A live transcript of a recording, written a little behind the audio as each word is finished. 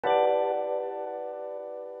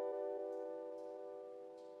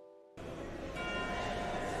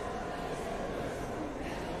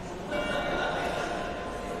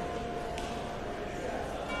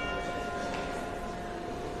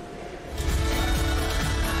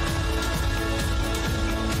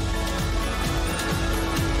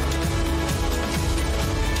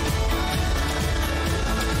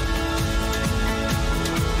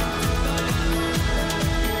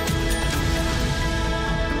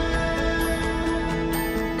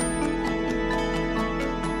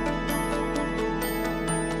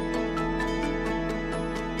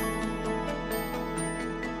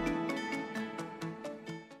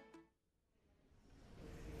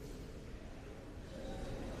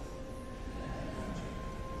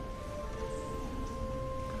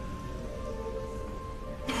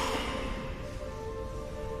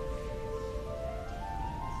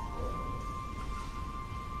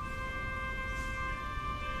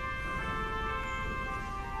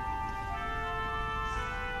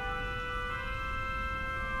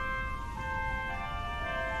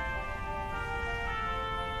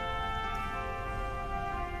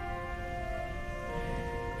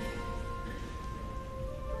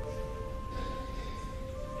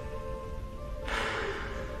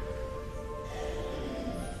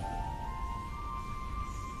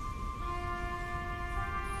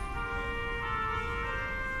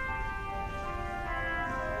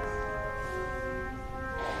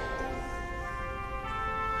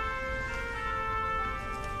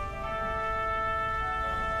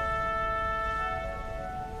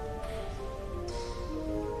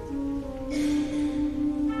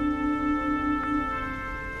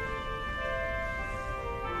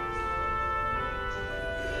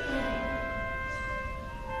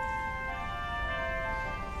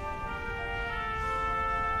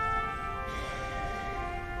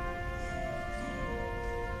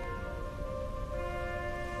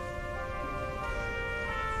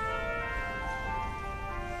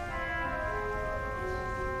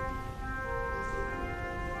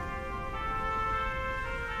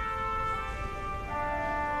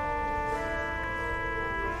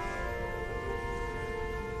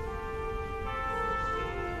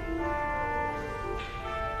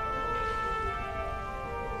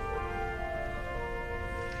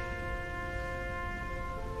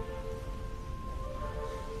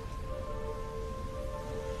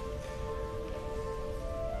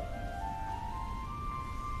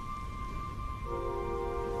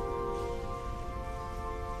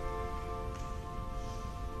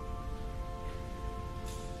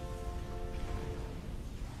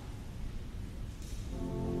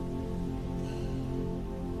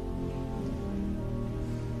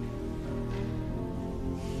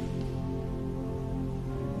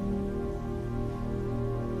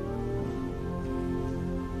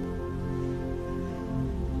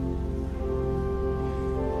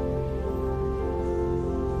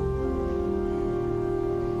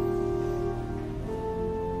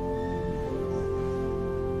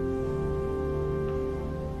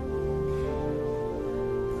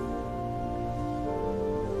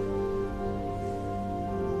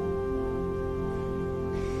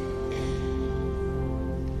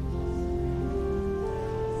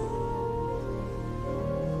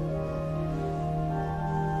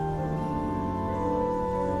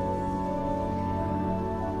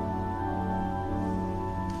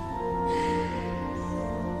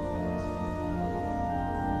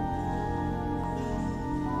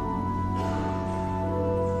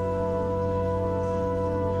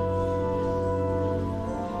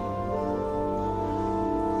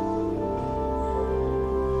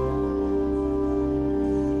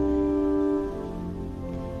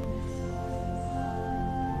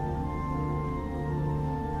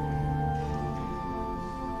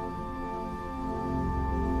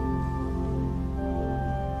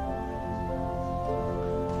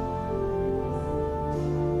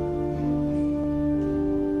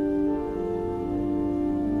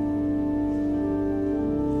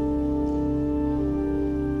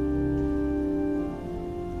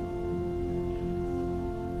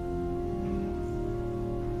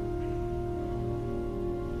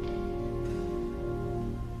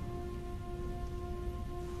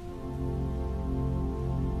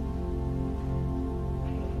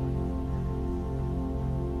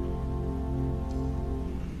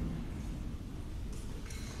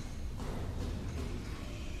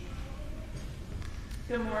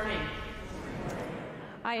Good morning.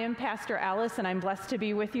 I am Pastor Alice, and I'm blessed to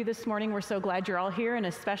be with you this morning. We're so glad you're all here, and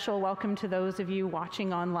a special welcome to those of you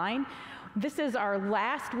watching online. This is our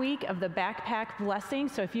last week of the backpack blessing,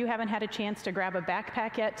 so if you haven't had a chance to grab a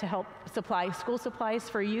backpack yet to help supply school supplies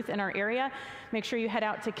for youth in our area, make sure you head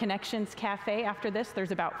out to Connections Cafe after this.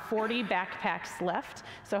 There's about 40 backpacks left,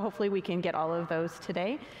 so hopefully we can get all of those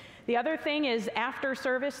today. The other thing is, after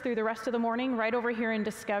service through the rest of the morning, right over here in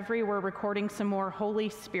Discovery, we're recording some more Holy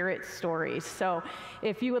Spirit stories. So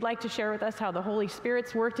if you would like to share with us how the Holy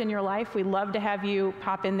Spirit's worked in your life, we'd love to have you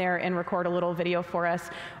pop in there and record a little video for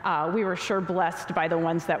us. We were sure blessed by the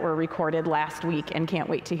ones that were recorded last week and can't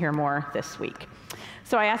wait to hear more this week.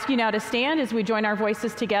 So I ask you now to stand as we join our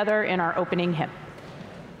voices together in our opening hymn.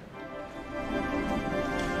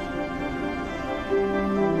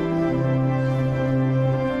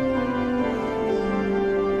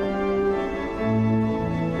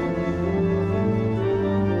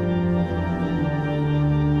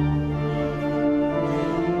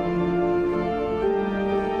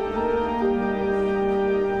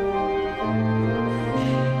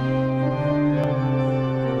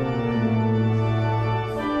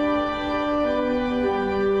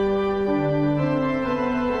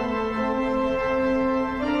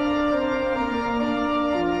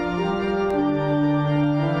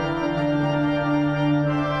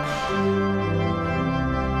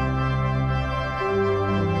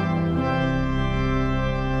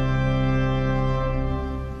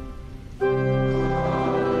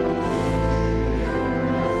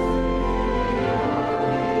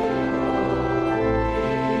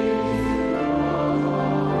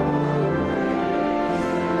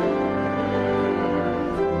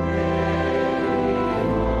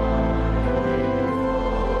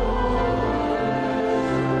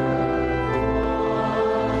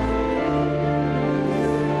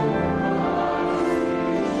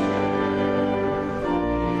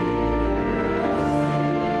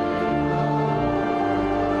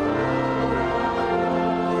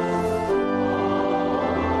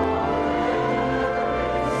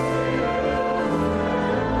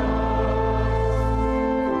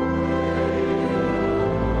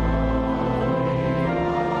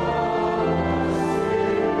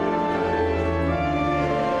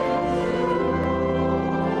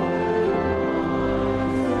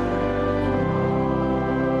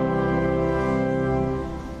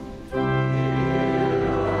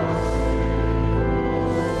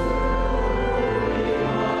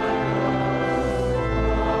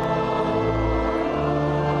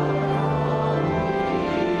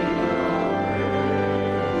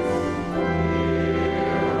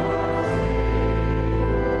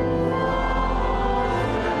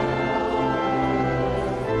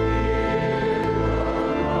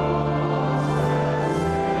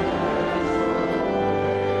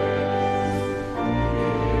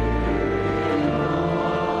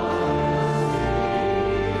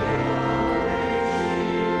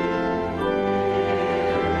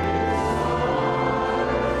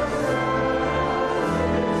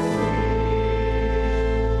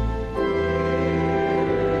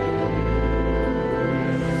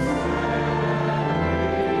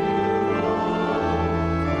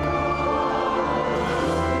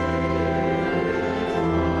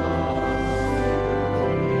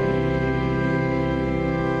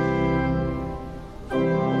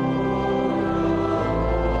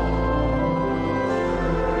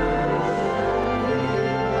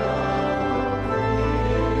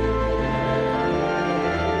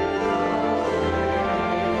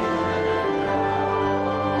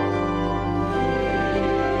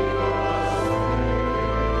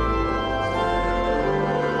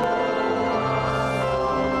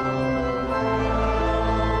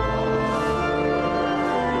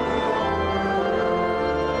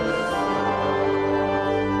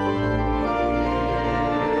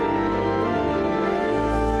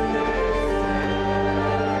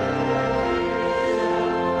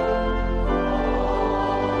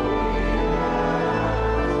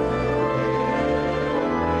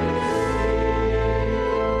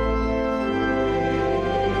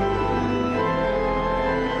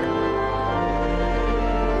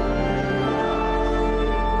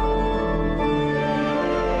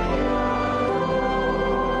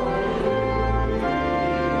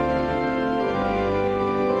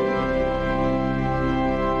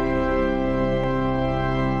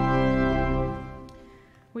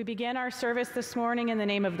 We begin our service this morning in the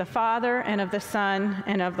name of the Father, and of the Son,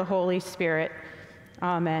 and of the Holy Spirit.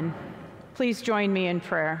 Amen. Please join me in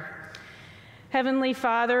prayer. Heavenly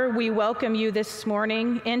Father, we welcome you this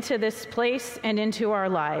morning into this place and into our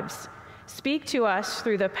lives. Speak to us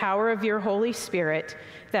through the power of your Holy Spirit,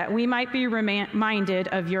 that we might be reminded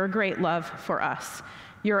of your great love for us,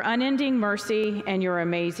 your unending mercy, and your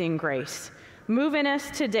amazing grace. Move in us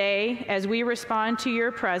today as we respond to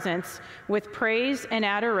your presence with praise and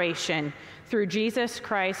adoration through Jesus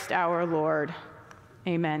Christ our Lord.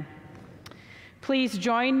 Amen. Please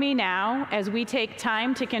join me now as we take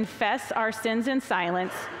time to confess our sins in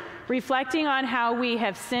silence, reflecting on how we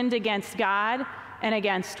have sinned against God and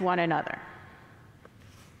against one another.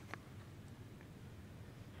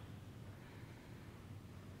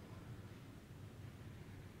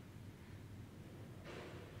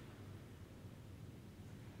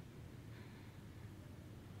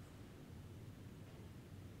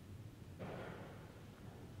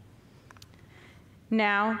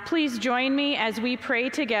 Now, please join me as we pray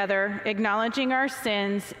together, acknowledging our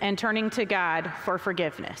sins and turning to God for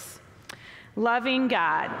forgiveness. Loving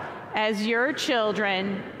God, as your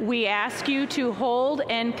children, we ask you to hold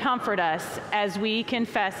and comfort us as we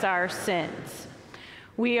confess our sins.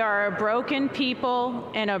 We are a broken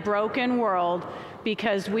people in a broken world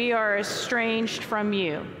because we are estranged from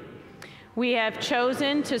you. We have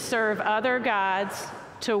chosen to serve other gods,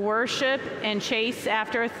 to worship and chase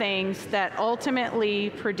after things that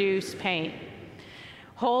ultimately produce pain.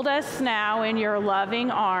 Hold us now in your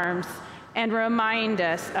loving arms and remind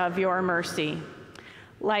us of your mercy.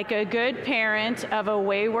 Like a good parent of a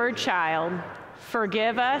wayward child,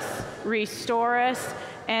 forgive us, restore us,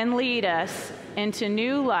 and lead us into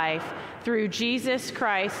new life through Jesus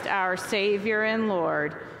Christ, our Savior and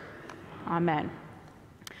Lord. Amen.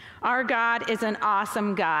 Our God is an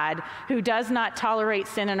awesome God who does not tolerate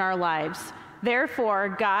sin in our lives. Therefore,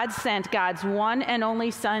 God sent God's one and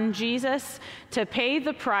only Son, Jesus, to pay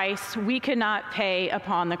the price we could not pay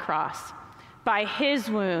upon the cross. By his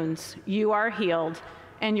wounds, you are healed,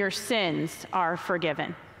 and your sins are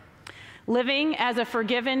forgiven. Living as a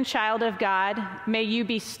forgiven child of God, may you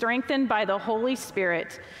be strengthened by the Holy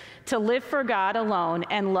Spirit to live for God alone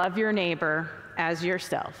and love your neighbor as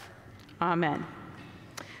yourself. Amen.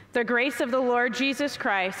 The grace of the Lord Jesus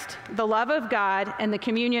Christ, the love of God, and the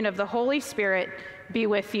communion of the Holy Spirit be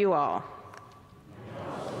with you all.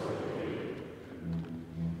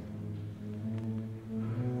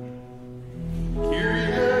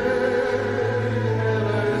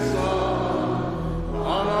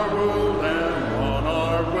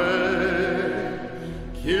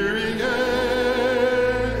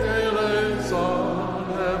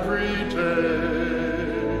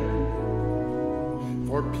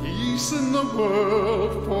 In the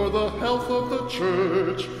world, for the health of the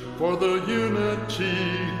church, for the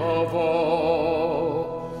unity of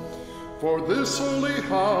all. For this holy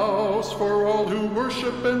house, for all who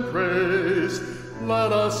worship and praise,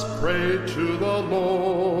 let us pray to the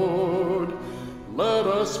Lord. Let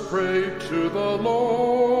us pray to the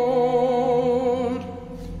Lord.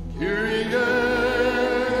 Kyrie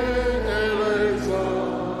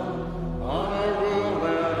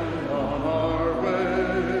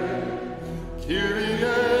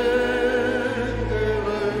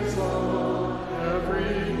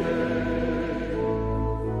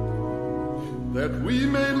that we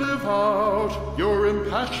may live out your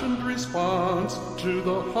impassioned response to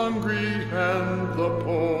the hungry and the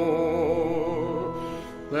poor,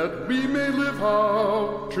 that we may live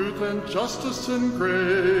out truth and justice and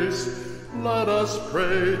grace, let us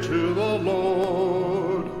pray to the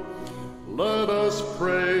Lord. Let us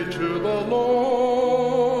pray to the Lord.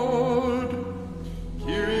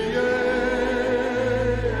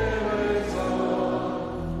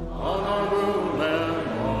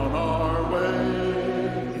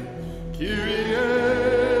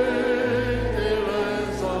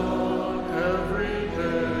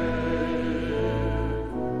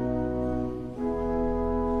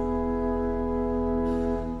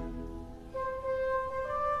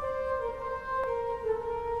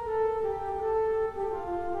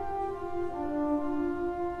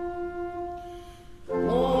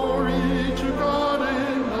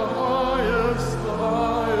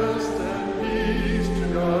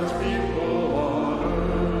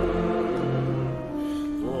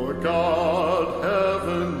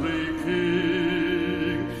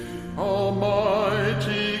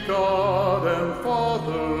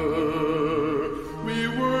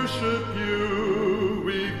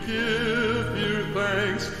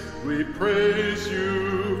 Kyrie praise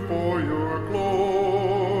you for your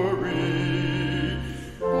glory.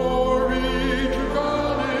 Glory to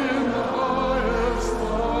God in the highest,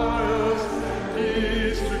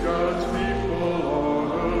 peace to God's people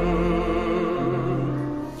on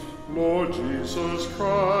earth. Lord Jesus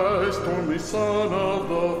Christ, only Son of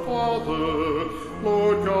the Father,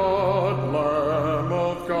 Lord God,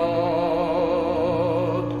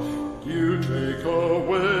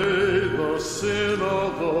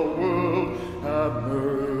 have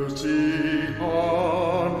mercy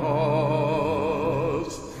on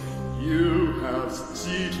us. You have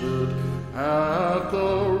seated at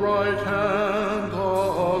the right hand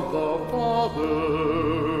of the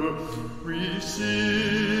Father.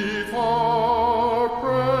 Receive our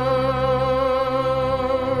prayer.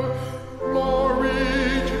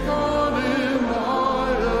 Glory to God in the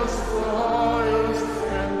highest,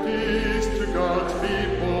 and peace to God's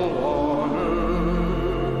people on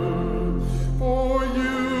earth. For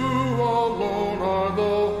you alone are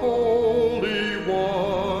the Holy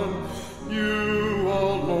One. You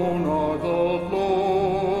alone are the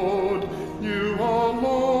Lord. You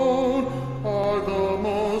alone are the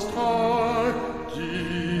Most High.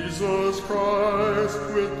 Jesus Christ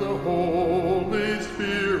with the Holy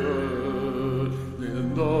Spirit,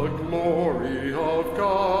 in the glory of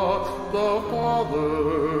God the Father.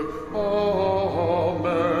 Amen.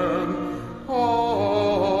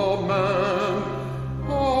 Amen.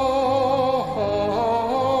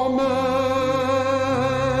 Amen.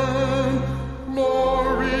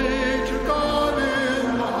 Glory to God in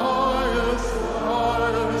the highest,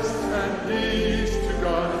 and peace to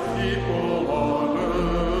God's people on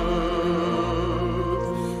earth.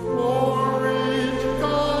 Glory to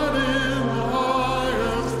God in the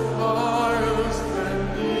highest, and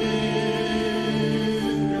peace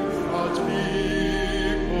to God's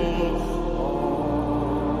people on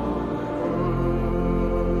earth.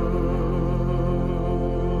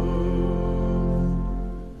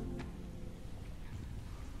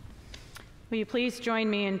 Will you please join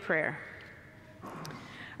me in prayer?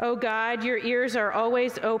 O God, your ears are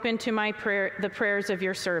always open to the prayers of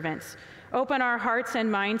your servants. Open our hearts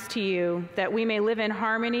and minds to you, that we may live in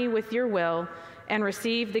harmony with your will and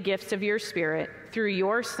receive the gifts of your Spirit through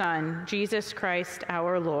your Son, Jesus Christ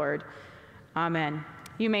our Lord. Amen.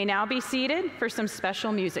 You may now be seated for some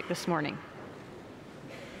special music this morning.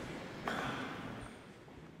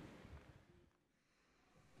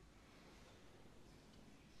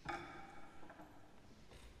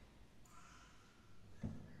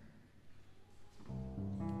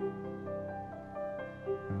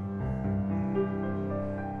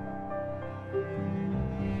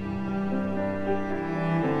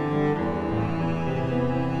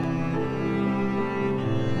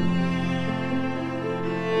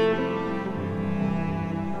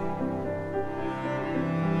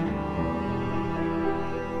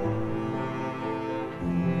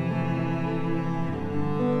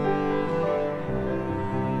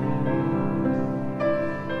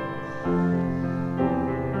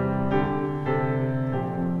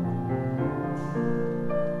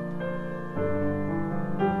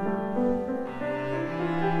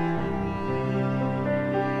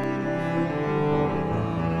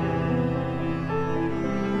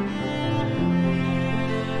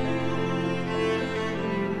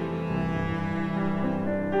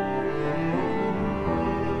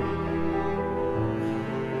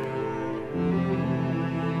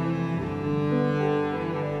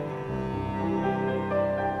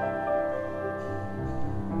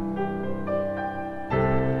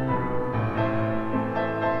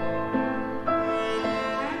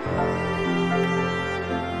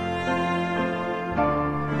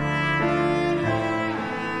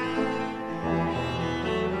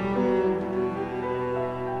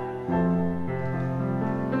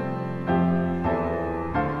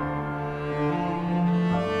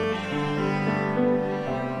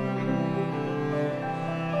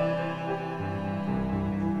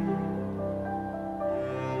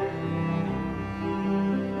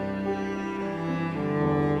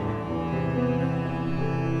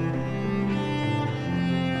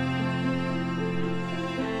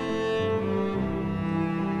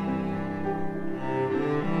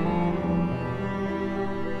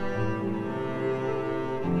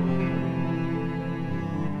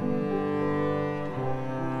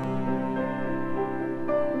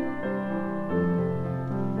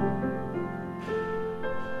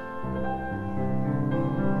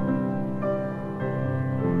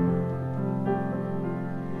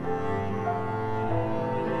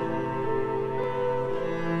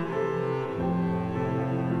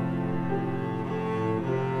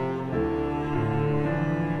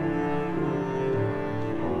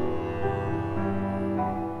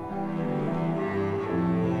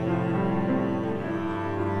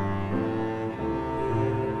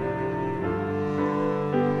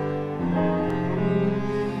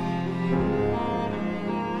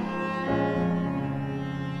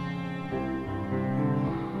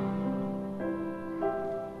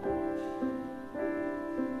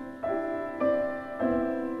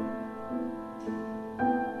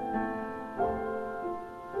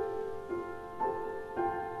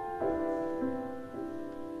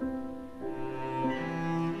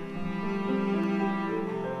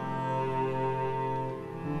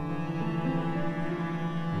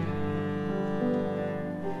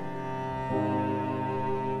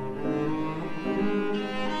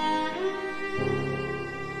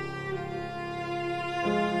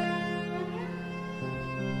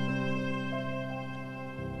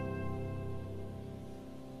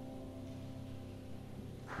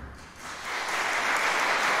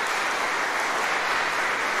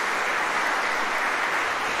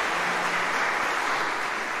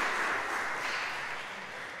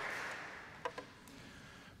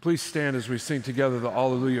 Please stand as we sing together the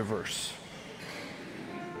Alleluia verse.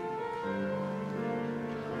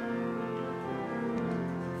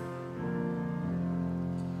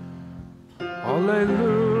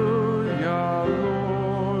 Alleluia,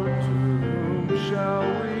 Lord, to whom shall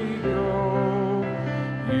we go?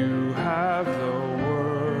 You have the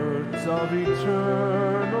words of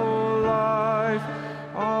eternal life.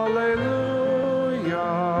 Alleluia.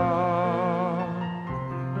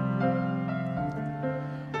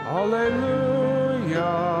 Alleluia,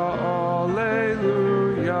 alleluia.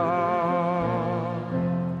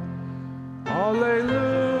 Alleluia.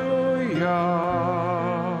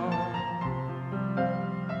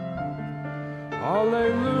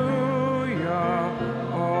 Alleluia,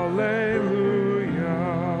 alleluia.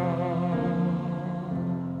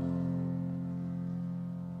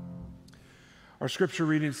 Our scripture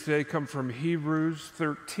readings today come from Hebrews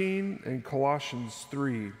 13 and Colossians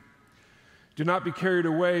 3. Do not be carried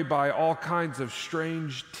away by all kinds of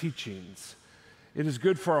strange teachings. It is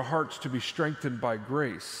good for our hearts to be strengthened by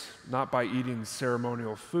grace, not by eating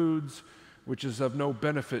ceremonial foods, which is of no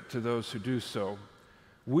benefit to those who do so.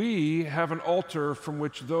 We have an altar from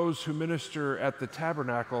which those who minister at the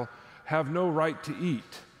tabernacle have no right to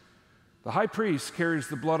eat. The high priest carries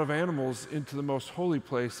the blood of animals into the most holy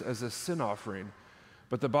place as a sin offering,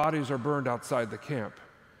 but the bodies are burned outside the camp.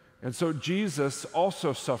 And so Jesus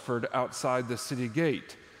also suffered outside the city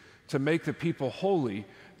gate to make the people holy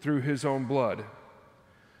through his own blood.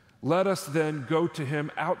 Let us then go to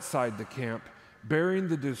him outside the camp, bearing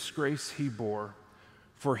the disgrace he bore.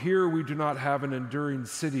 For here we do not have an enduring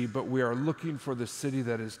city, but we are looking for the city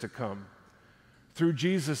that is to come. Through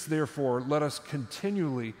Jesus, therefore, let us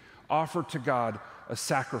continually offer to God a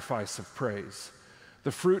sacrifice of praise,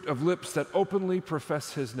 the fruit of lips that openly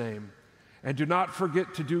profess his name. And do not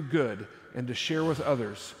forget to do good and to share with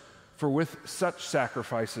others, for with such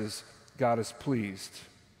sacrifices God is pleased.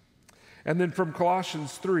 And then from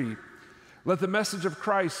Colossians 3, let the message of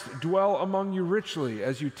Christ dwell among you richly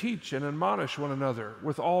as you teach and admonish one another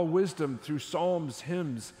with all wisdom through psalms,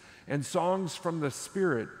 hymns, and songs from the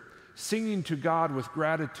Spirit, singing to God with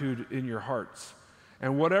gratitude in your hearts.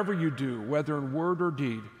 And whatever you do, whether in word or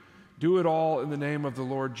deed, do it all in the name of the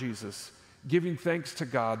Lord Jesus, giving thanks to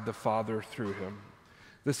God the Father through him.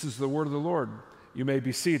 This is the word of the Lord. You may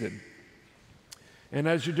be seated. And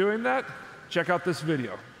as you're doing that, check out this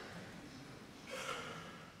video.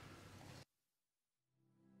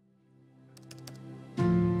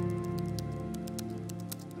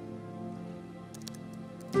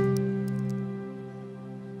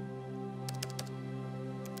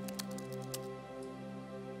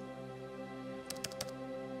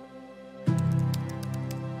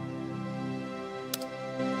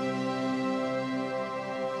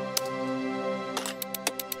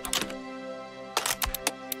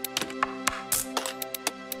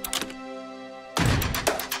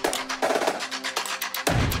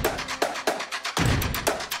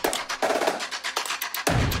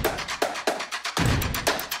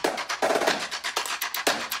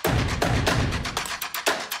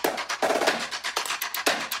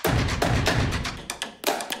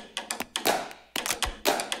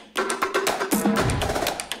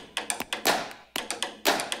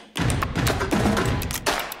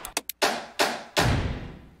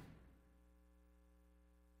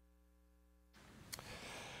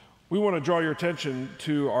 We want to draw your attention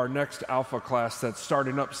to our next Alpha class that's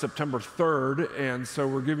starting up September 3rd, and so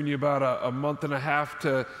we're giving you about a month and a half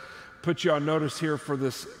to put you on notice here for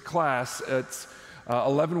this class. It's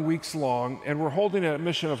 11 weeks long, and we're holding it at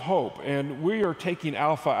Mission of Hope, and we are taking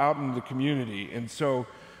Alpha out into the community. And so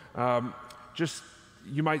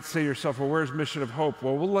you might say to yourself, well, where's Mission of Hope?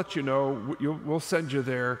 Well, we'll let you know. We'll send you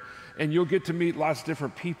there, and you'll get to meet lots of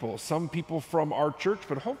different people, some people from our church,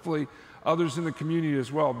 but hopefully others in the community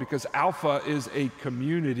as well, because Alpha is a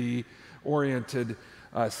community-oriented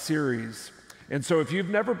series. And so if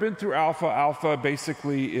you've never been through Alpha, Alpha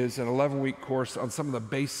basically is an 11-week course on some of the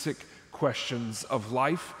basic questions of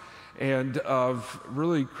life and of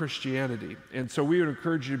really Christianity. And so we would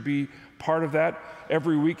encourage you to be part of that.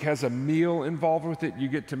 Every week has a meal involved with it. You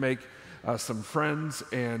get to make some friends,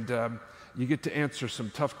 and you get to answer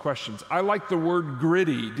some tough questions. I like the word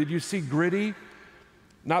gritty. Did you see gritty?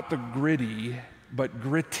 Not the gritty, but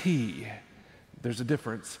gritty. There's a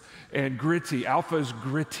difference. And gritty, Alpha is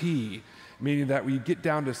gritty, meaning that we get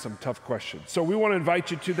down to some tough questions. So we want to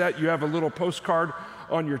invite you to that. You have a little postcard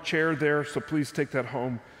on your chair there, so please take that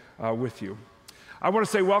home with you. I want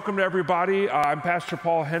to say welcome to everybody. I'm Pastor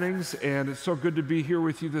Paul Hennings, and it's so good to be here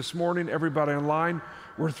with you this morning. Everybody online,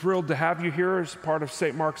 we're thrilled to have you here as part of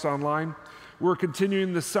St. Mark's Online. We're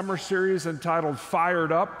continuing the summer series entitled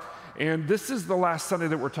Fired Up, and this is the last Sunday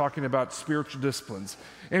that we're talking about spiritual disciplines.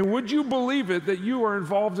 And would you believe it that you are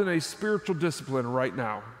involved in a spiritual discipline right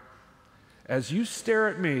now? As you stare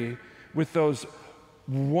at me with those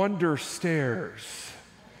wonder stares,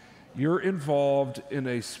 you're involved in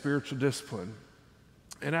a spiritual discipline.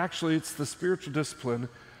 And actually, it's the spiritual discipline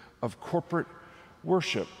of corporate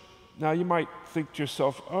worship. Now, you might think to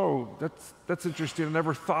yourself, oh, that's interesting. I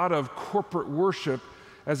never thought of corporate worship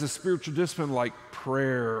as a spiritual discipline like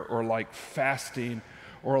prayer or like fasting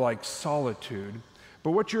or like solitude.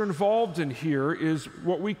 But what you're involved in here is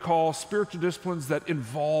what we call spiritual disciplines that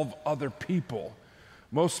involve other people.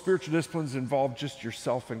 Most spiritual disciplines involve just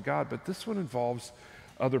yourself and God, but this one involves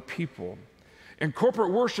other people. And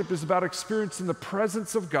corporate worship is about experiencing the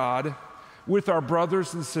presence of God with our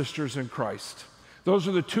brothers and sisters in Christ. Those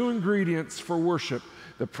are the two ingredients for worship,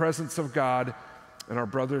 the presence of God and our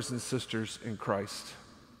brothers and sisters in Christ.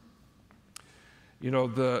 You know,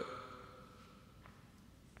 the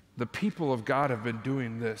people of God have been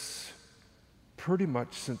doing this pretty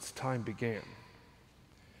much since time began.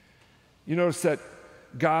 You notice that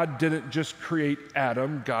God didn't just create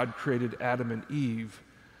Adam, God created Adam and Eve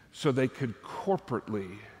so they could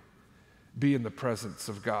corporately be in the presence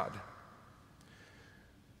of God.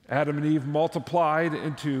 Adam and Eve multiplied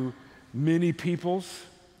into many peoples,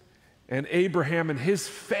 and Abraham and his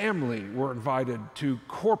family were invited to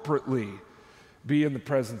corporately be in the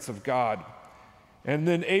presence of God. And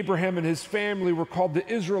then Abraham and his family were called the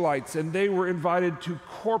Israelites, and they were invited to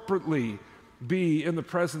corporately be in the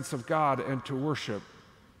presence of God and to worship.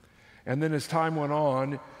 And then as time went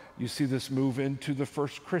on, you see this move into the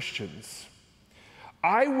first Christians.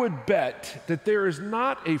 I would bet that there is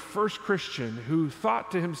not a first Christian who thought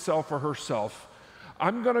to himself or herself,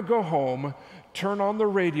 I'm going to go home, turn on the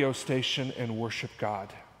radio station, and worship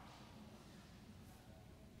God.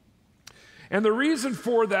 And the reason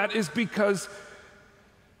for that is because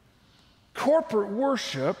corporate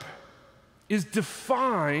worship is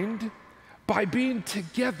defined by being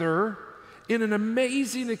together in an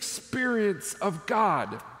amazing experience of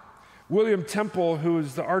God. William Temple, who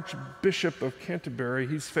is the Archbishop of Canterbury,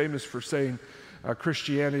 he's famous for saying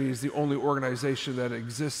Christianity is the only organization that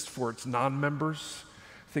exists for its non-members.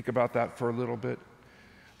 Think about that for a little bit.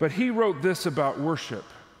 But he wrote this about worship.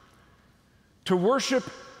 To worship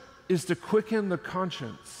is to quicken the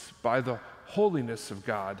conscience by the holiness of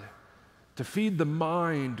God, to feed the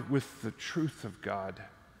mind with the truth of God,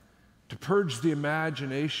 to purge the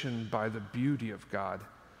imagination by the beauty of God,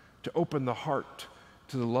 to open the heart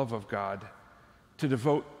to the love of God, to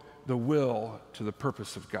devote the will to the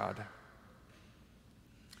purpose of God.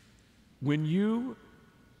 When you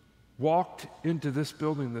walked into this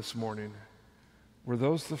building this morning, were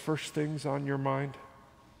those the first things on your mind?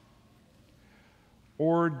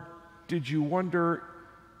 Or did you wonder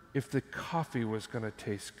if the coffee was going to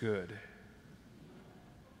taste good?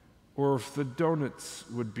 Or if the donuts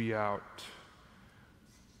would be out?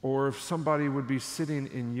 Or if somebody would be sitting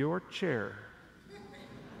in your chair?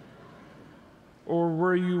 Or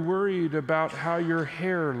were you worried about how your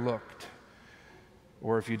hair looked?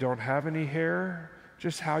 Or if you don't have any hair,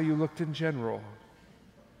 just how you looked in general?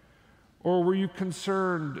 Or were you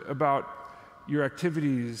concerned about your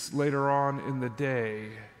activities later on in the day?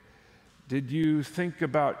 Did you think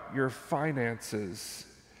about your finances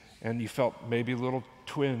and you felt maybe a little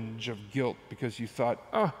twinge of guilt because you thought,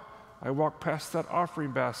 oh, I walked past that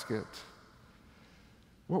offering basket?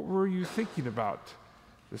 What were you thinking about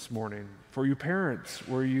this morning? For you parents,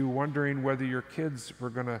 were you wondering whether your kids were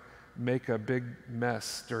going to make a big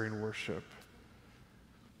mess during worship?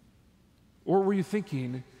 Or were you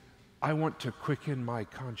thinking, I want to quicken my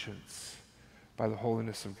conscience by the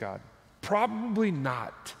holiness of God? Probably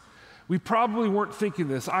not. We probably weren't thinking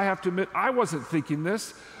this. I have to admit, I wasn't thinking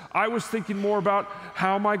this. I was thinking more about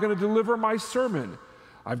how am I going to deliver my sermon?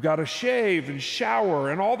 I've got to shave and shower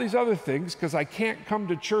and all these other things because I can't come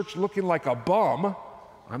to church looking like a bum.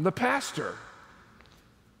 I'm the pastor.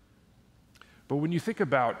 But when you think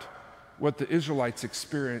about what the Israelites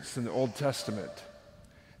experienced in the Old Testament,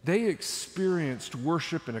 they experienced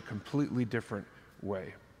worship in a completely different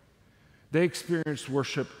way. They experienced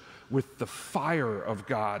worship with the fire of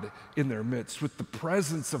God in their midst, with the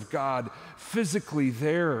presence of God physically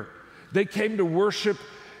there. They came to worship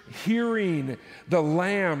hearing the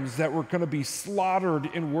lambs that were going to be slaughtered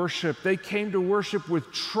in worship. They came to worship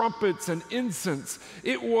with trumpets and incense.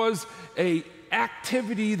 It was an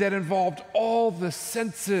activity that involved all the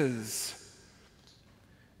senses.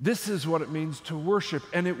 This is what it means to worship,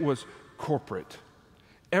 and it was corporate.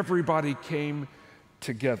 Everybody came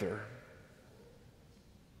together.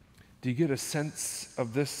 Do you get a sense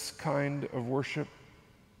of this kind of worship?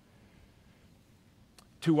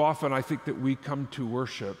 Too often, I think that we come to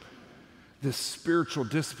worship, this spiritual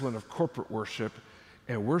discipline of corporate worship,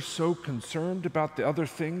 and we're so concerned about the other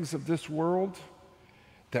things of this world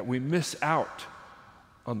that we miss out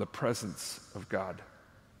on the presence of God.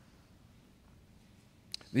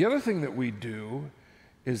 The other thing that we do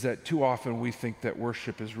is that too often we think that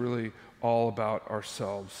worship is really all about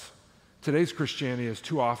ourselves. Today's Christianity has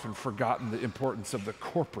too often forgotten the importance of the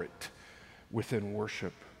corporate within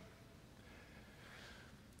worship.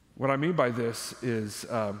 What I mean by this is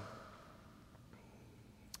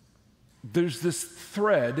there's this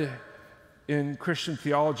thread in Christian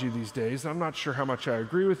theology these days. I'm not sure how much I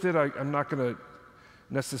agree with it. I'm not going to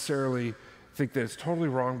necessarily think that it's totally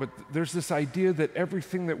wrong, but there's this idea that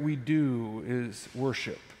everything that we do is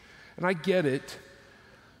worship. And I get it,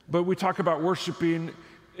 but we talk about worshiping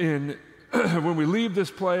in when we leave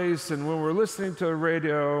this place and when we're listening to the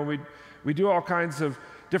radio. We do all kinds of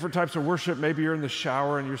different types of worship. Maybe you're in the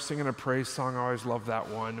shower and you're singing a praise song. I always love that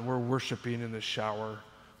one. We're worshiping in the shower,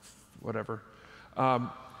 whatever. And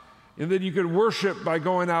then you can worship by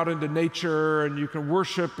going out into nature, and you can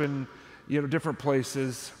worship in different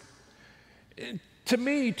places. To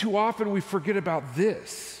me, too often we forget about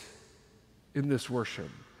this in this worship.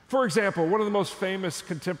 For example, one of the most famous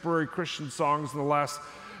contemporary Christian songs in the last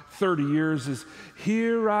 30 years is,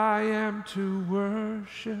 "Here I am to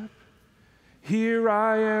worship, here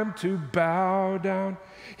I am to bow down,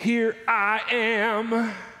 here I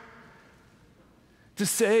am to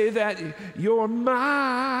say that you're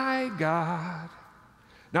my God."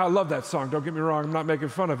 Now, I love that song. Don't get me wrong. I'm not making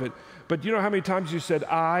fun of it. But do you know how many times you said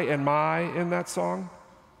I and my in that song?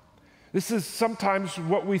 This is sometimes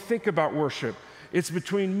what we think about worship. It's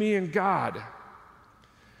between me and God.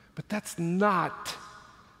 But that's not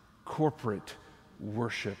corporate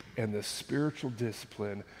worship and the spiritual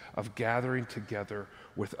discipline of gathering together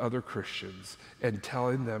with other Christians and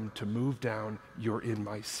telling them to move down, you're in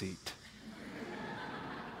my seat.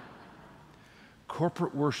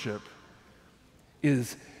 Corporate worship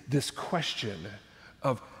is this question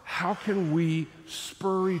of how can we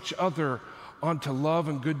spur each other onto love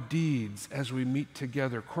and good deeds as we meet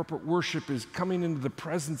together. Corporate worship is coming into the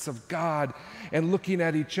presence of God and looking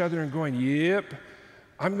at each other and going, yep,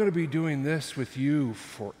 I'm going to be doing this with you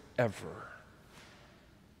forever.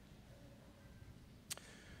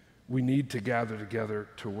 We need to gather together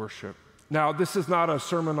to worship. Now, this is not a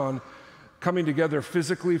sermon on coming together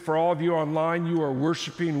physically. For all of you online, you are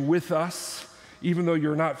worshiping with us, even though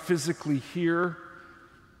you're not physically here.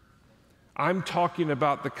 I'm talking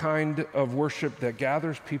about the kind of worship that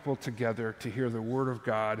gathers people together to hear the Word of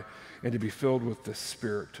God and to be filled with the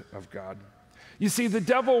Spirit of God. You see, the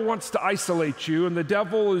devil wants to isolate you, and the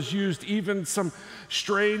devil has used even some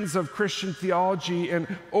strains of Christian theology and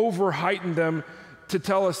over-heightened them to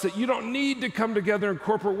tell us that you don't need to come together in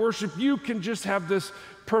corporate worship. You can just have this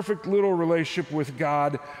perfect little relationship with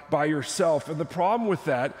God by yourself. And the problem with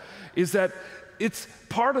that is that it's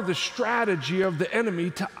part of the strategy of the enemy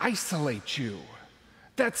to isolate you.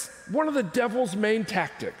 That's one of the devil's main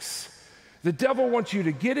tactics. The devil wants you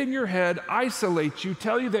to get in your head, isolate you,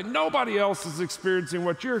 tell you that nobody else is experiencing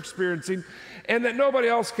what you're experiencing, and that nobody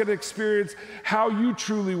else can experience how you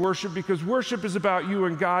truly worship, because worship is about you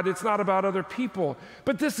and God. It's not about other people.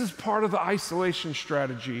 But this is part of the isolation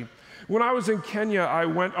strategy. When I was in Kenya, I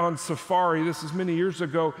went on safari. This is many years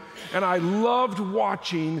ago, and I loved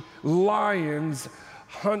watching lions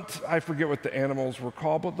hunt. I forget what the animals were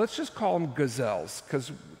called, but let's just call them gazelles,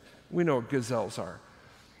 because we know what gazelles are.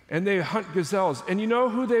 And they hunt gazelles. And you know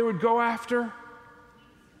who they would go after?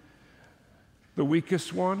 The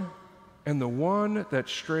weakest one, and the one that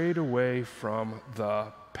strayed away from the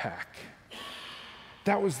pack.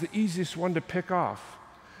 That was the easiest one to pick off.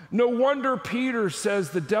 No wonder Peter says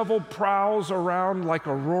the devil prowls around like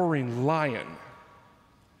a roaring lion,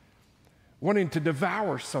 wanting to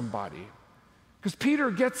devour somebody. Because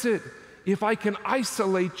Peter gets it. If I can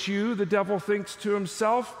isolate you, the devil thinks to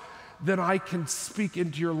himself, then I can speak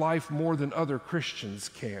into your life more than other Christians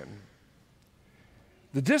can.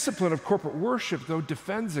 The discipline of corporate worship, though,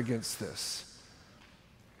 defends against this.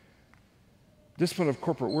 Discipline of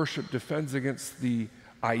corporate worship defends against the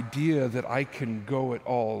idea that I can go it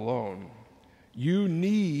all alone. You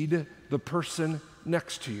need the person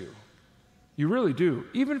next to you. You really do.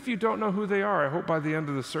 Even if you don't know who they are, I hope by the end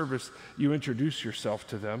of the service you introduce yourself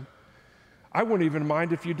to them. I wouldn't even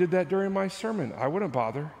mind if you did that during my sermon. I wouldn't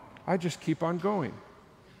bother. I just keep on going.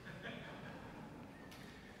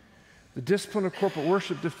 The discipline of corporate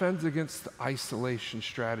worship defends against the isolation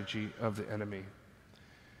strategy of the enemy.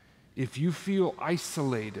 If you feel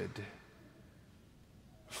isolated,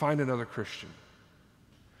 find another Christian.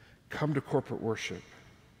 Come to corporate worship.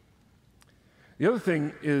 The other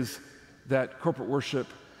thing is that corporate worship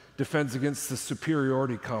defends against the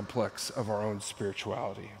superiority complex of our own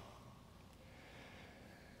spirituality.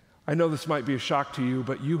 I know this might be a shock to you,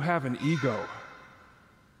 but you have an ego.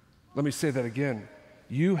 Let me say that again.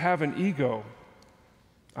 You have an ego.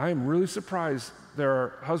 I am really surprised there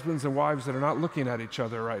are husbands and wives that are not looking at each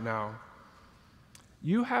other right now.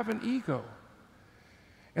 You have an ego.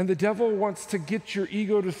 And the devil wants to get your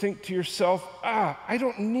ego to think to yourself, I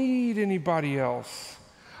don't need anybody else.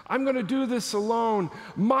 I'm going to do this alone.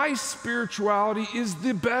 My spirituality is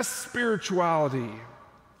the best spirituality.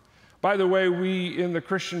 By the way, we in the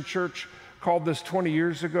Christian church called this 20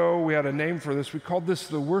 years ago, we had a name for this. We called this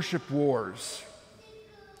the worship wars.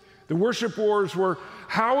 The worship wars were,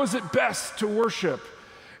 how is it best to worship?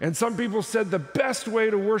 And some people said the best way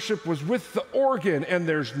to worship was with the organ, and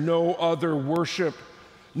there's no other worship.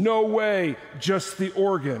 No way, just the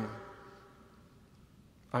organ.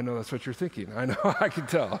 I know that's what you're thinking. I know, I can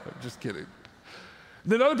tell. I'm just kidding.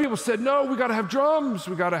 Then other people said, no, we got to have drums.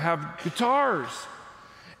 We got to have guitars.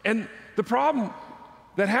 And the problem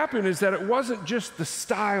that happened is that it wasn't just the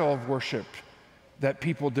style of worship that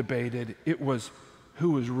people debated. It was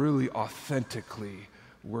who was really authentically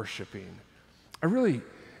worshiping.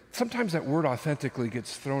 Sometimes that word authentically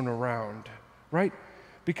gets thrown around, right?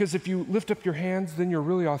 Because if you lift up your hands, then you're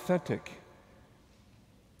really authentic.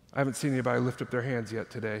 I haven't seen anybody lift up their hands yet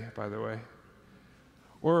today, by the way.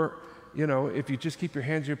 Or, if you just keep your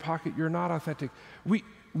hands in your pocket, you're not authentic.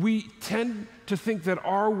 We tend to think that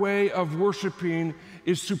our way of worshiping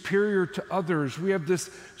is superior to others. We have this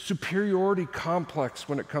superiority complex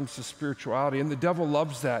when it comes to spirituality, and the devil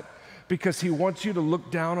loves that because he wants you to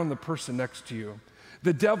look down on the person next to you.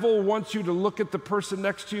 The devil wants you to look at the person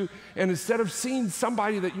next to you, and instead of seeing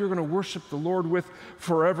somebody that you're going to worship the Lord with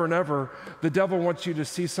forever and ever, the devil wants you to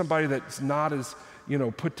see somebody that's not as,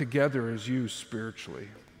 put together as you spiritually.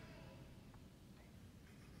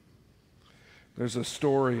 There's a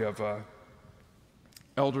story of an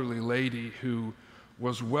elderly lady who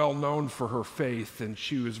was well known for her faith, and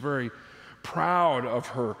she was very proud of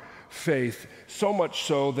her faith, so much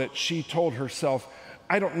so that she told herself,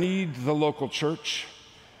 I don't need the local church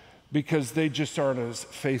because they just aren't as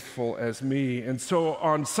faithful as me. And so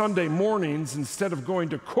on Sunday mornings, instead of going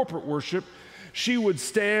to corporate worship, she would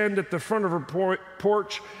stand at the front of her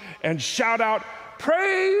porch and shout out,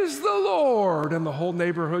 "Praise the Lord!" and the whole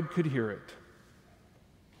neighborhood could hear it.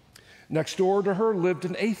 Next door to her lived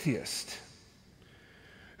an atheist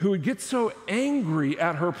who would get so angry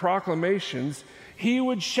at her proclamations, he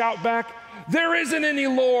would shout back, "There isn't any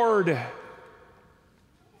Lord!"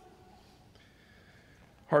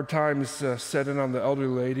 Hard times set in on the elderly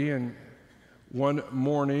lady, and one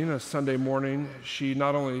morning, a Sunday morning, she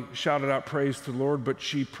not only shouted out praise to the Lord, but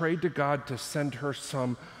she prayed to God to send her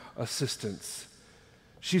some assistance.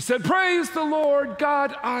 She said, "Praise the Lord,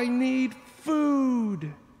 God, I need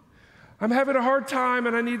food. I'm having a hard time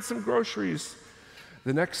and I need some groceries."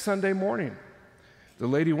 The next Sunday morning, the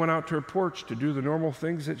lady went out to her porch to do the normal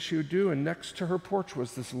things that she would do, and next to her porch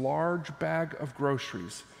was this large bag of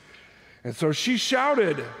groceries. And so she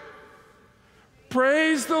shouted,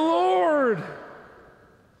 "Praise the Lord!"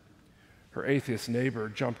 Her atheist neighbor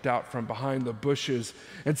jumped out from behind the bushes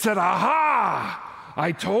and said, "Aha!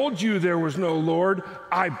 I told you there was no Lord.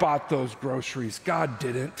 I bought those groceries. God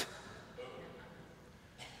didn't."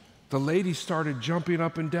 The lady started jumping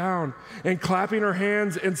up and down and clapping her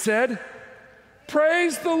hands and said,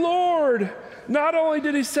 "Praise the Lord! Not only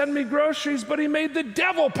did he send me groceries, but he made the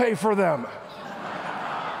devil pay for them."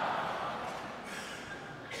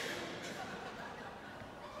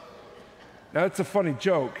 Now, that's a funny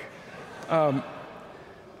joke,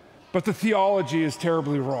 but the theology is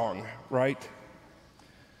terribly wrong, right?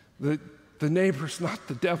 The neighbor's not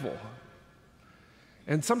the devil.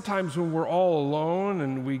 And sometimes when we're all alone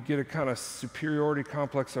and we get a kind of superiority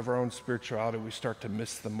complex of our own spirituality, we start to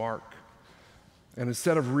miss the mark. And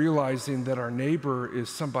instead of realizing that our neighbor is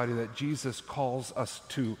somebody that Jesus calls us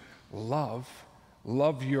to love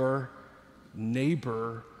your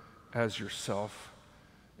neighbor as yourself,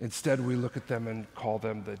 instead we look at them and call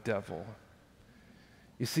them the devil.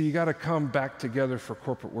 You see, you got to come back together for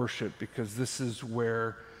corporate worship because this is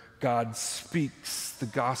where God speaks the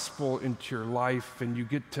gospel into your life and you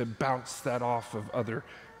get to bounce that off of other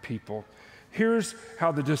people. Here's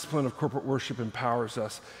how the discipline of corporate worship empowers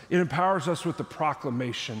us. It empowers us with the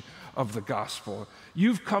proclamation of the gospel.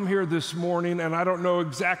 You've come here this morning, and I don't know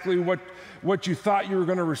exactly what you thought you were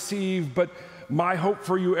going to receive, but My hope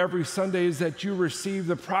for you every Sunday is that you receive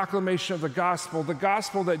the proclamation of the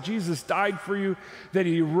gospel that Jesus died for you, that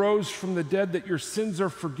he rose from the dead, that your sins are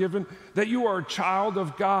forgiven, that you are a child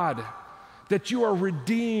of God, that you are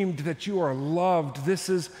redeemed, that you are loved. This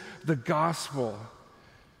is the gospel.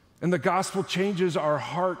 And the gospel changes our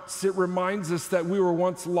hearts. It reminds us that we were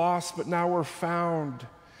once lost, but now we're found.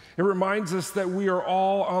 It reminds us that we are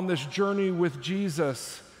all on this journey with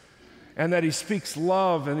Jesus, and that he speaks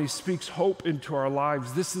love and he speaks hope into our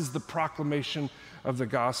lives. This is the proclamation of the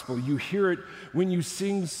gospel. You hear it when you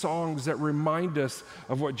sing songs that remind us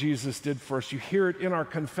of what Jesus did for us. You hear it in our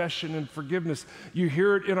confession and forgiveness. You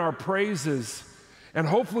hear it in our praises. And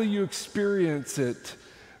hopefully you experience it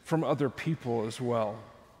from other people as well.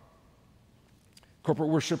 Corporate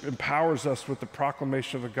worship empowers us with the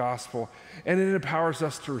proclamation of the gospel, and it empowers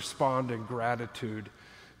us to respond in gratitude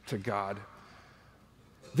to God.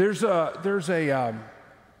 There's kind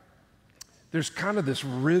of this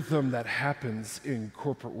rhythm that happens in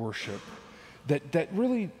corporate worship that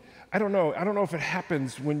really, I don't know if it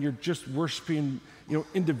happens when you're just worshiping,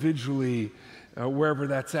 individually, wherever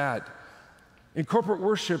that's at. In corporate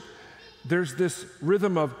worship, there's this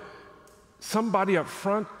rhythm of somebody up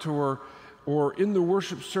front or in the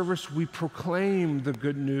worship service, we proclaim the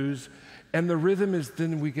good news, and the rhythm is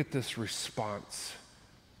then we get this response.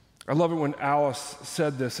 I love it when Alice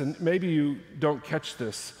said this, and maybe you don't catch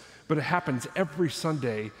this, but it happens every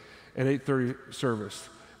Sunday at 8:30 service.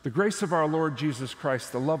 The grace of our Lord Jesus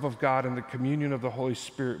Christ, the love of God, and the communion of the Holy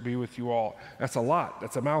Spirit be with you all. That's a lot.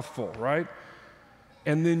 That's a mouthful, right?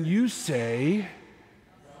 And then you say,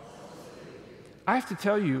 I have to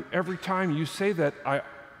tell you, every time you say that, I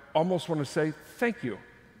almost want to say, thank you.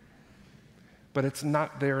 But it's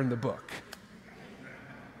not there in the book.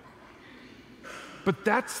 But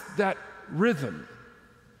that's that rhythm.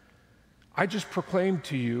 I just proclaimed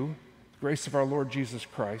to you the grace of our Lord Jesus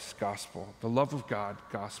Christ, gospel, the love of God,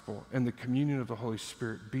 gospel, and the communion of the Holy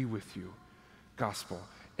Spirit be with you, gospel.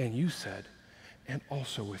 And you said, and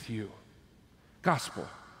also with you, gospel.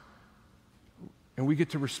 And we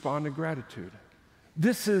get to respond in gratitude.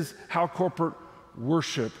 This is how corporate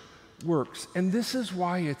worship works. And this is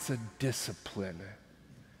why it's a discipline.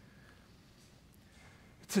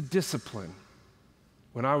 It's a discipline.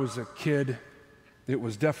 When I was a kid, it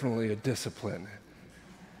was definitely a discipline,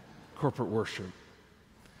 corporate worship.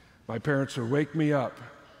 My parents would wake me up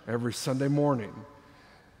every Sunday morning.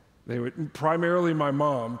 They would, primarily my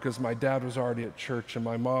mom, because my dad was already at church, and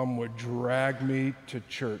my mom would drag me to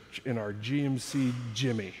church in our GMC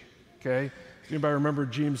Jimmy, okay? Anybody remember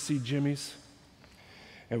GMC Jimmys?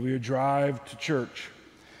 And we would drive to church,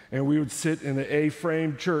 and we would sit in the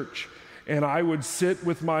A-frame church, and I would sit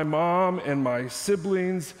with my mom and my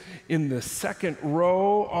siblings in the second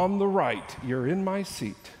row on the right. You're in my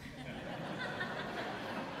seat.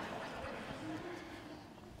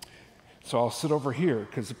 So I'll sit over here,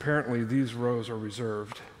 because apparently these rows are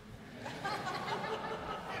reserved.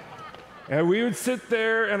 And we would sit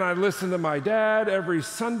there, and I'd listen to my dad every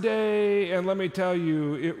Sunday, and let me tell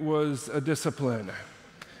you, it was a discipline.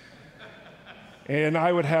 And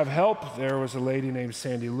I would have help. There was a lady named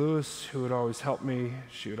Sandy Lewis who would always help me.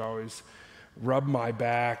 She would always rub my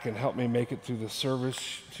back and help me make it through the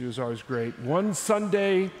service. She was always great. One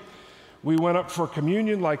Sunday, we went up for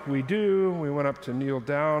communion like we do. We went up to kneel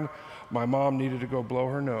down. My mom needed to go blow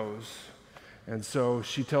her nose. And so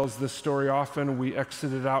she tells this story often. We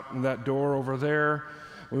exited out in that door over there.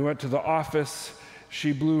 We went to the office.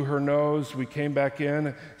 She blew her nose. We came back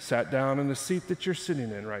in, sat down in the seat that you're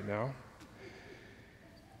sitting in right now.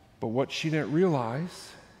 But what she didn't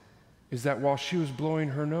realize is that while she was blowing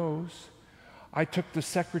her nose, I took the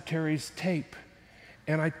secretary's tape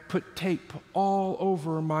and I put tape all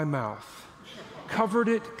over my mouth, covered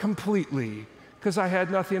it completely, because I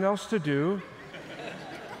had nothing else to do.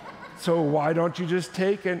 So why don't you just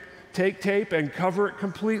take tape and cover it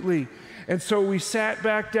completely? And so we sat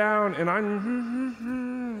back down, and I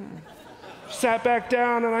sat back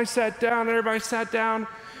down, and I sat down, and everybody sat down.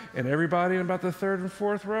 And everybody in about the third and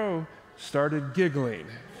fourth row started giggling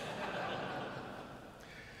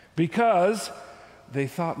because they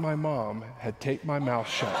thought my mom had taped my mouth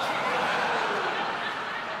shut.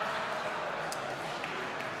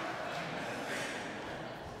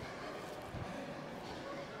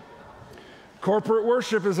 Corporate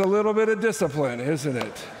worship is a little bit of discipline, isn't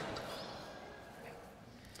it?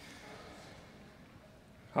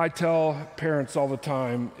 I tell parents all the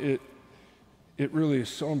time, it really is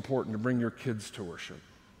so important to bring your kids to worship.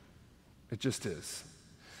 It just is.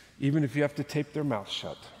 Even if you have to tape their mouth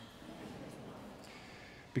shut.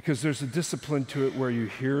 Because there's a discipline to it where you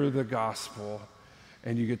hear the gospel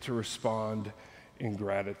and you get to respond in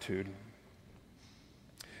gratitude.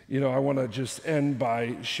 You know, I want to just end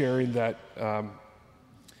by sharing that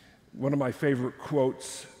one of my favorite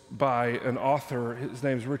quotes by an author, his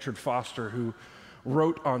name is Richard Foster, who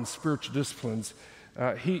wrote on spiritual disciplines.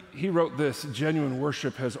 He wrote this: genuine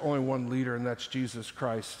worship has only one leader, and that's Jesus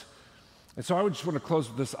Christ. And so I would just want to close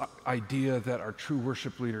with this idea that our true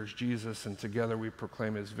worship leader is Jesus, and together we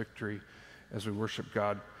proclaim his victory as we worship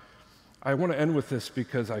God. I want to end with this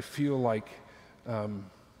because I feel like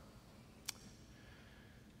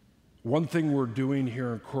one thing we're doing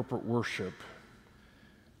here in corporate worship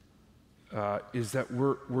is that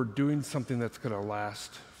we're doing something that's going to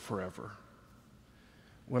last forever.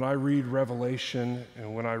 When I read Revelation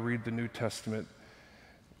and when I read the New Testament,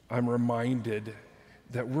 I'm reminded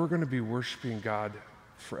that we're going to be worshiping God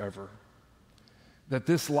forever. That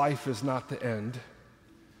this life is not the end.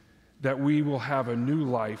 That we will have a new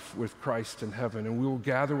life with Christ in heaven, and we will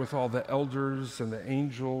gather with all the elders and the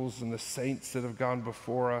angels and the saints that have gone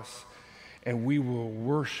before us, and we will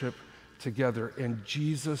worship together, and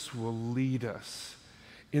Jesus will lead us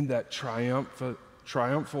in that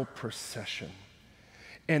triumphal procession.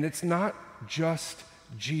 And it's not just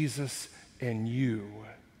Jesus and you,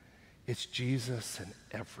 it's Jesus and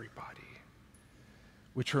everybody.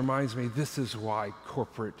 Which reminds me, this is why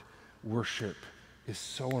corporate worship is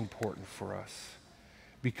so important for us,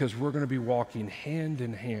 because we're going to be walking hand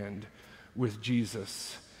in hand with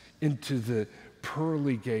Jesus into the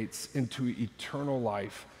pearly gates, into eternal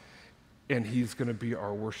life, and he's going to be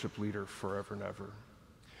our worship leader forever and ever.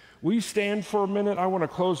 Will you stand for a minute? I want to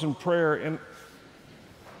close in prayer, and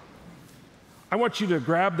I want you to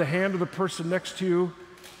grab the hand of the person next to you,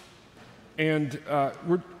 and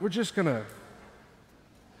we're just going to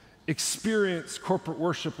experience corporate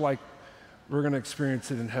worship like we're going to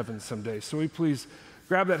experience it in heaven someday. So will you please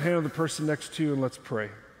grab that hand of the person next to you, and let's pray.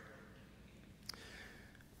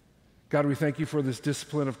 God, we thank you for this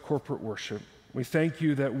discipline of corporate worship. We thank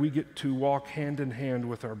you that we get to walk hand in hand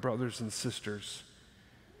with our brothers and sisters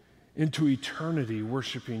into eternity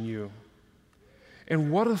worshiping you.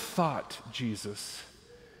 And what a thought, Jesus,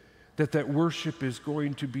 that worship is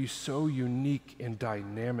going to be so unique and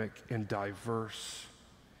dynamic and diverse.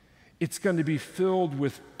 It's going to be filled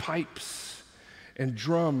with pipes and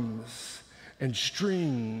drums and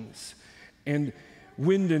strings and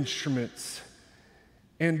wind instruments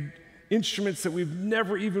and instruments that we've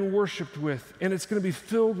never even worshiped with. And it's going to be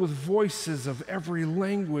filled with voices of every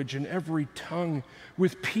language and every tongue,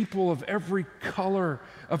 with people of every color,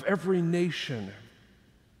 of every nation.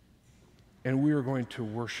 And we are going to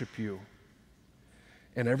worship you.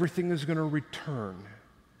 And everything is going to return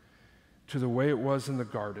to the way it was in the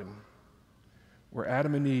garden, where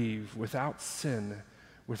Adam and Eve, without sin,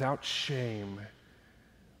 without shame,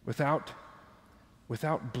 without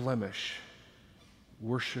blemish,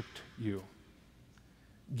 worshiped you.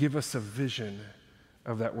 Give us a vision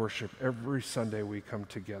of that worship every Sunday we come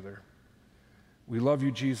together. We love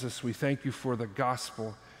you, Jesus. We thank you for the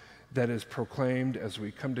gospel that is proclaimed as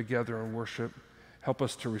we come together and worship. Help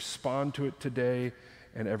us to respond to it today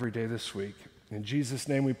and every day this week. In Jesus'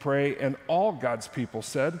 name we pray, and all God's people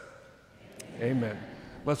said, Amen.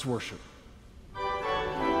 Let's worship.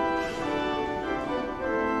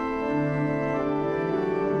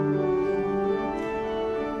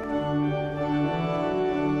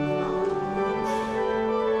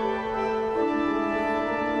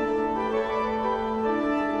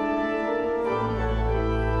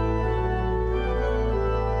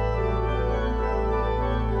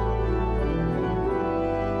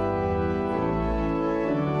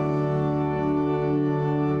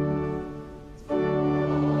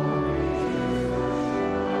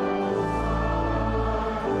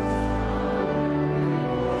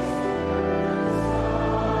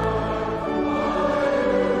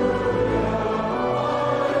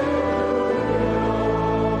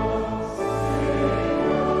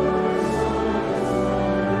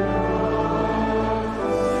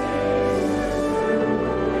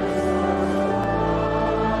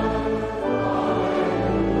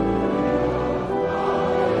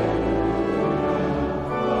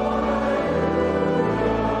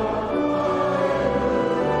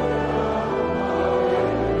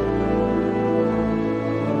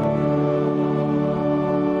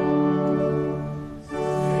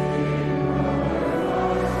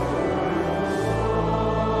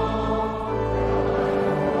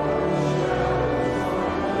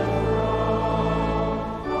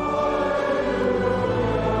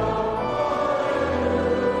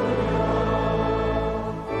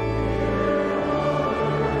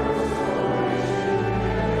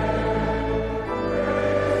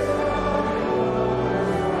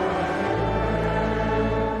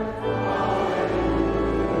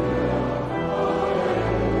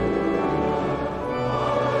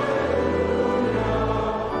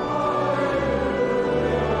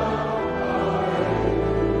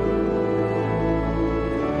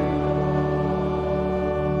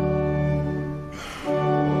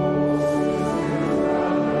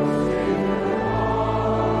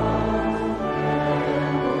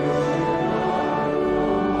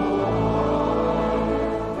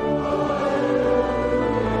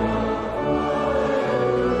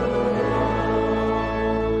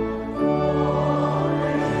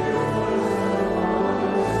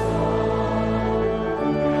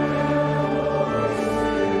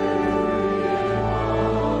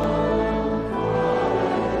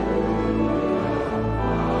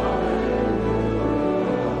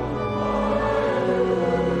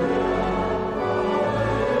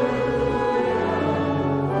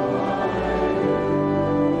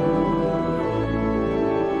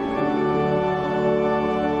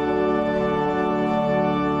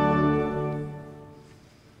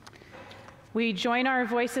 We join our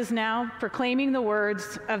voices now, proclaiming the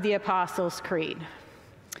words of the Apostles' Creed.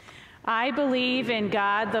 I believe in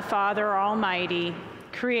God the Father Almighty,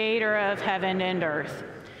 creator of heaven and earth.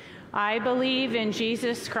 I believe in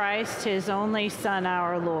Jesus Christ, his only Son,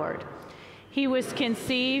 our Lord. He was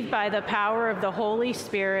conceived by the power of the Holy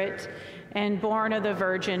Spirit and born of the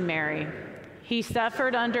Virgin Mary. He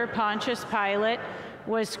suffered under Pontius Pilate,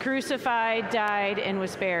 was crucified, died, and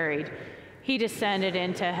was buried. He descended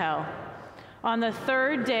into hell. On the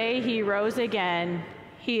third day he rose again.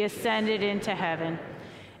 He ascended into heaven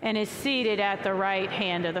and is seated at the right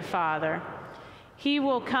hand of the Father. He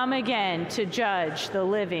will come again to judge the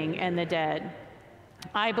living and the dead.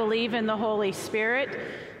 I believe in the Holy Spirit,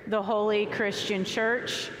 the holy Christian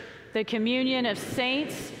church, the communion of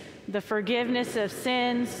saints, the forgiveness of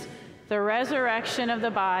sins, the resurrection of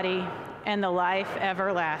the body, and the life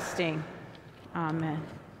everlasting. Amen.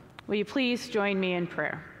 Will you please join me in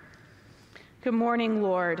prayer? Good morning,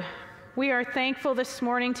 Lord. We are thankful this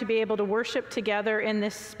morning to be able to worship together in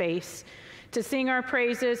this space, to sing our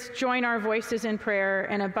praises, join our voices in prayer,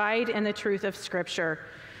 and abide in the truth of Scripture.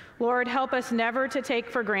 Lord, help us never to take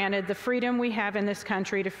for granted the freedom we have in this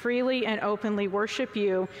country to freely and openly worship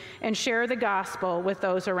you and share the gospel with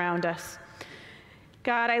those around us.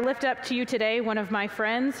 God, I lift up to you today one of my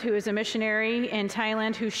friends who is a missionary in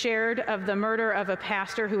Thailand who shared of the murder of a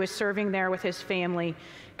pastor who is serving there with his family.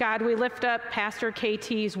 God, we lift up Pastor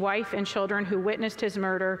KT's wife and children who witnessed his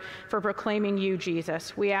murder for proclaiming you,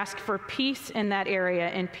 Jesus. We ask for peace in that area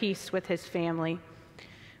and peace with his family.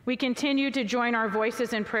 We continue to join our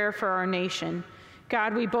voices in prayer for our nation.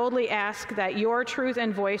 God, we boldly ask that your truth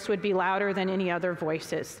and voice would be louder than any other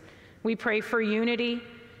voices. We pray for unity.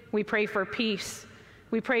 We pray for peace.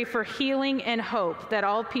 We pray for healing and hope that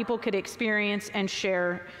all people could experience and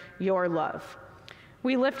share your love.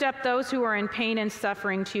 We lift up those who are in pain and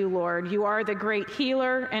suffering to you, Lord. You are the great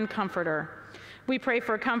healer and comforter. We pray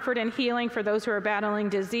for comfort and healing for those who are battling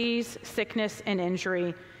disease, sickness, and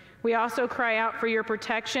injury. We also cry out for your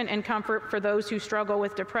protection and comfort for those who struggle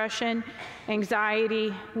with depression,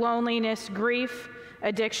 anxiety, loneliness, grief,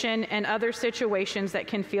 addiction, and other situations that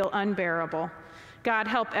can feel unbearable. God,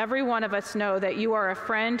 help every one of us know that you are a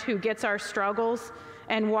friend who gets our struggles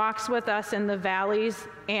and walks with us in the valleys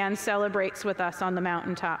and celebrates with us on the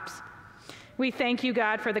mountaintops. We thank you,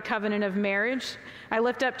 God, for the covenant of marriage. I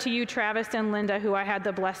lift up to you Travis and Linda, who I had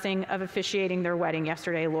the blessing of officiating their wedding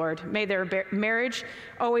yesterday, Lord. May their marriage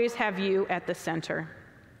always have you at the center.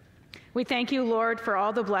 We thank you, Lord, for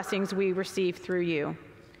all the blessings we receive through you.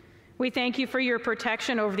 We thank you for your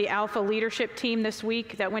protection over the Alpha leadership team this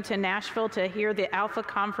week that went to Nashville to hear the Alpha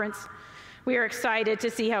conference. We are excited to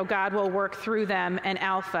see how God will work through them and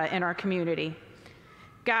Alpha in our community.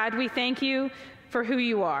 God, we thank you for who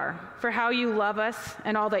you are, for how you love us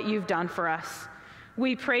and all that you've done for us.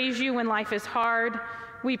 We praise you when life is hard.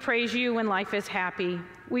 We praise you when life is happy.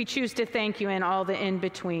 We choose to thank you in all the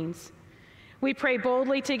in-betweens. We pray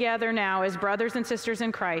boldly together now as brothers and sisters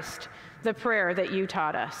in Christ, the prayer that you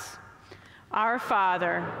taught us. Our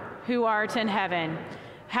Father, who art in heaven,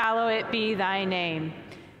 hallowed be thy name.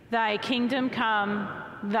 Thy kingdom come,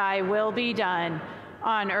 thy will be done,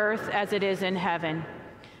 on earth as it is in heaven.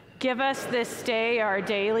 Give us this day our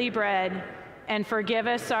daily bread, and forgive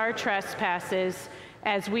us our trespasses,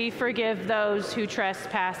 as we forgive those who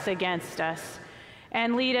trespass against us.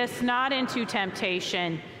 And lead us not into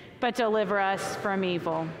temptation, but deliver us from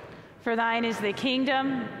evil. For thine is the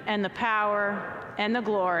kingdom, and the power, and the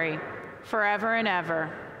glory, forever and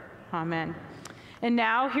ever. Amen. And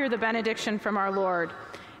now hear the benediction from our Lord.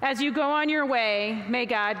 As you go on your way, may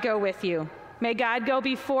God go with you. May God go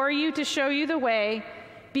before you to show you the way,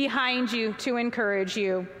 behind you to encourage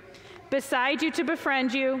you, beside you to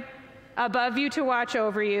befriend you, above you to watch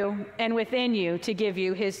over you, and within you to give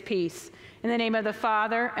you his peace. In the name of the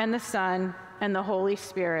Father, and the Son, and the Holy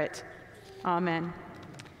Spirit. Amen.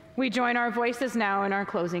 We join our voices now in our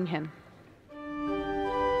closing hymn.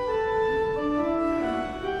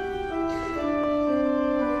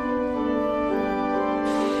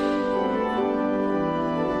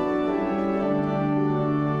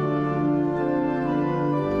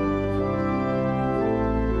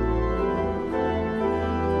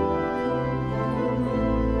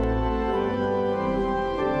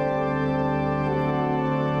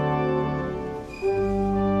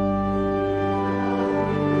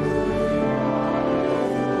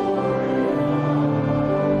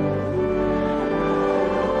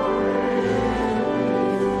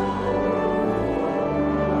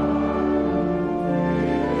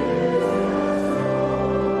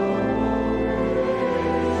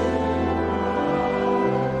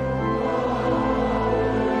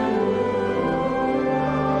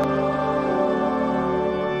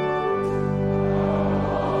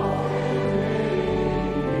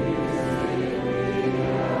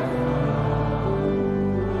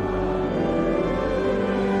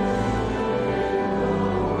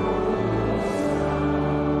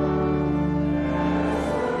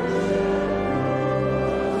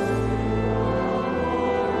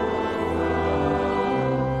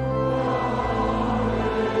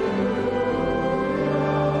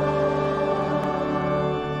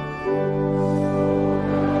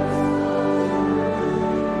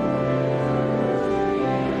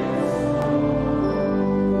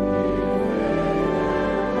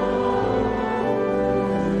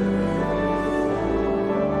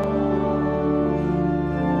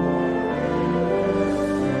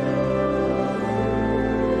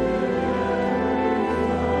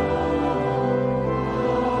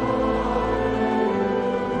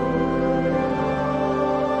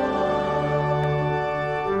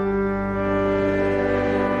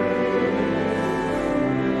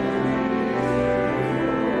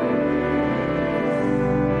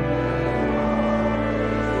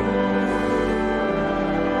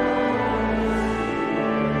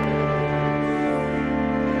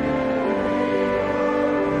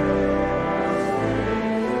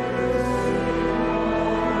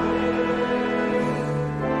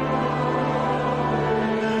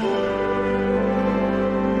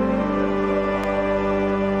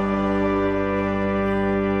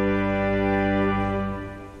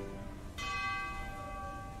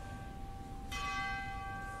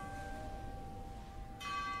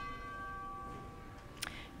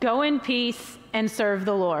 Go in peace and serve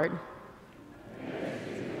the Lord.